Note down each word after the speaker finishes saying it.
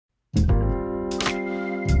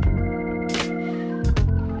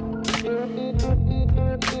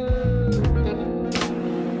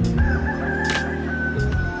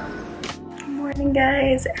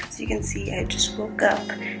morning, guys. As you can see, I just woke up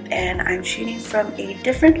and I'm shooting from a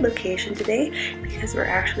different location today because we're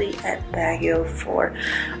actually at Baguio for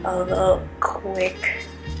a little quick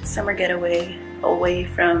summer getaway away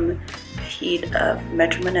from the heat of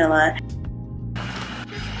Metro Manila.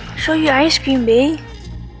 Show your ice cream, babe.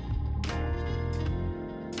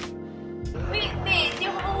 Wait, di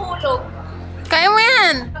ako mahulog. Kaya mo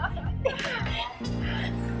yan!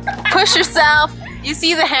 Push yourself! You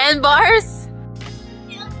see the handbars?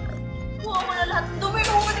 Buha ko na lahat. Dumi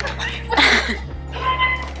mo ko.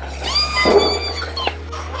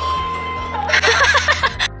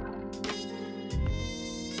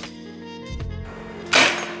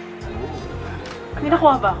 May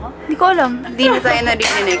nakuha ba ako? Hindi ko alam. Hindi na tayo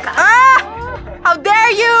narinig. Ah! How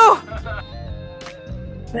dare you!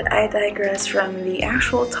 But I digress from the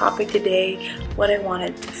actual topic today. What I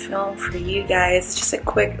wanted to film for you guys, just a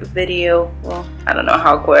quick video. Well, I don't know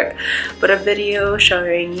how quick, but a video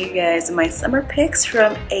showing you guys my summer pics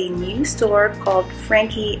from a new store called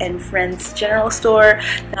Frankie Friends General Store.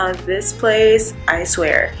 Now this place, I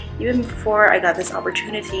swear, even before I got this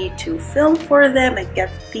opportunity to film for them and get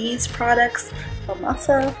these products for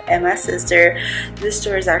myself and my sister, this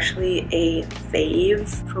store is actually a fave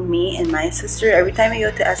for me and my sister. Every time we go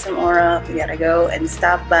to SM Aura, we gotta go and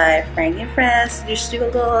stop by Frankie Friends, just do a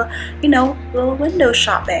little, you know, little window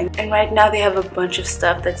shopping. And right now they have a bunch of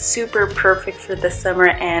stuff that's super perfect for the summer,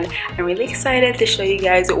 and I'm really excited to show you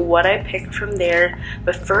guys what I picked from there.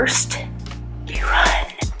 But first, we run.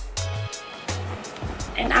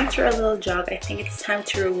 And after a little jog, I think it's time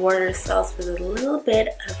to reward ourselves with a little bit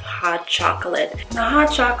of hot chocolate. Now,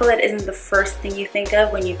 hot chocolate isn't the first thing you think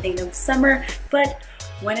of when you think of summer, but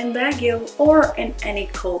when in Baguio or in any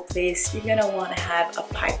cold place, you're gonna want to have a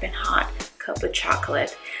piping hot cup of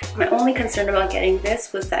chocolate. My only concern about getting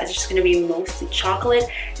this was that it's just going to be mostly chocolate,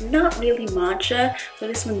 not really matcha, but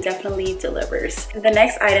this one definitely delivers. And the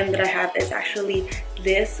next item that I have is actually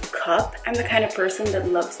this cup. I'm the kind of person that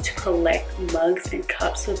loves to collect mugs and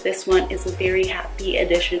cups, so this one is a very happy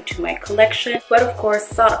addition to my collection. But of course,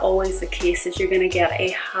 it's not always the case that you're gonna get a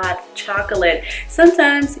hot chocolate.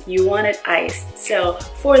 Sometimes you want it iced. So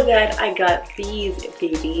for that, I got these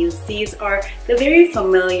babies. These are the very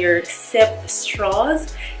familiar sip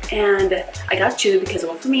straws, and I got two because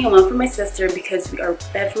one for me and one for my sister because we are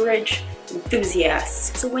beverage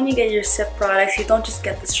enthusiasts. So when you get your sip products, you don't just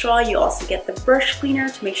get the straw, you also get the brush cleaner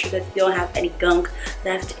to make sure that you don't have any gunk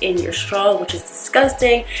left in your straw, which is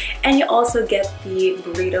disgusting. And you also get the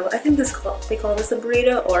burrito. I think they call this a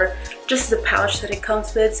burrito, or just the pouch that it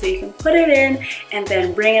comes with, so you can put it in and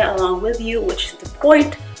then bring it along with you, which is the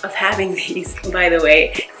point of having these, by the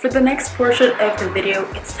way. For the next portion of the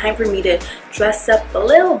video, it's time for me to dress up a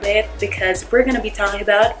little bit because we're gonna be talking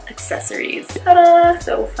about accessories. Ta-da!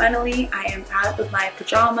 So finally, I am out of my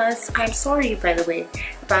pajamas. I'm sorry, by the way,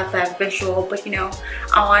 about that visual, but you know,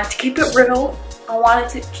 I wanted to keep it real. I wanted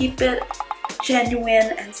to keep it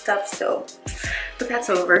genuine and stuff, so but that's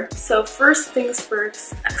over. So first things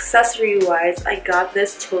first, accessory wise, I got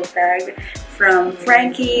this tote bag from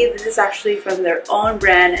Frankie. This is actually from their own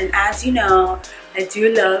brand, and as you know, I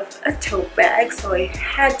do love a tote bag, so I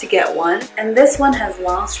had to get one. And this one has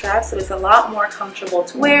long straps, so it's a lot more comfortable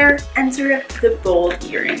to wear. Enter the bold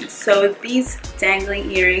earrings. So these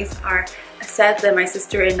dangling earrings are a set that my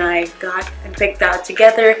sister and I got and picked out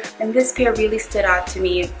together, and this pair really stood out to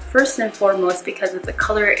me first and foremost because of the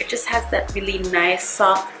color. It just has that really nice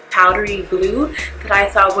soft powdery blue that I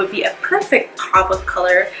thought would be a perfect pop of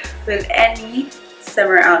color with any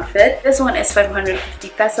summer outfit. This one is 550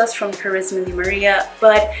 pesos from Karisma ni Maria,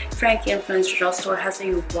 but Frankie Friends General Store has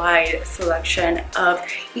a wide selection of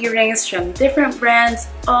earrings from different brands,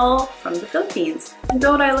 all from the Philippines. And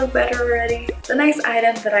don't I look better already? The next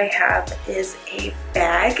item that I have is a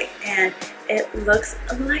bag, and it looks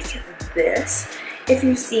like this. If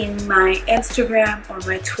you've seen my Instagram or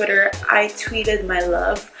my Twitter, I tweeted my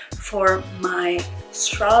love for my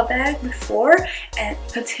straw bag before, and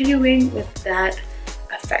continuing with that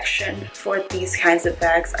affection for these kinds of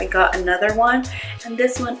bags, I got another one, and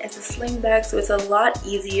this one is a sling bag, so it's a lot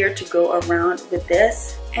easier to go around with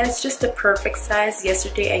this, and it's just the perfect size.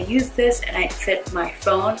 Yesterday I used this and I fit my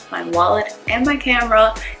phone, my wallet, and my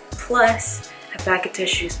camera, plus a bag of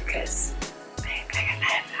tissues because I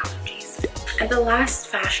have allergies. And the last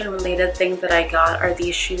fashion related thing that I got are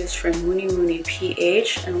these shoes from Muni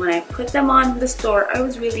PH, and when I put them on in the store, I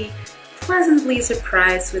was really pleasantly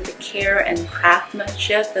surprised with the care and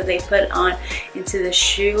craftsmanship that they put on into the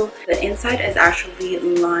shoe. The inside is actually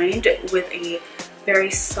lined with a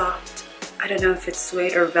very soft I don't know if it's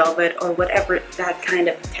suede or velvet or whatever that kind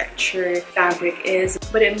of texture fabric is,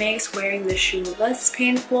 but it makes wearing the shoe less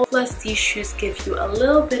painful. Plus these shoes give you a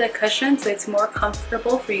little bit of cushion, so it's more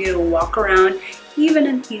comfortable for you to walk around even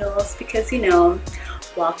in heels, because you know,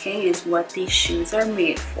 walking is what these shoes are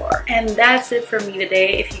made for. And that's it for me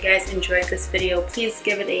today. If you guys enjoyed this video, please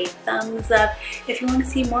give it a thumbs up. If you want to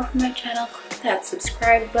see more from my channel, click that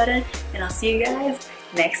subscribe button, and I'll see you guys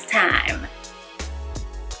next time.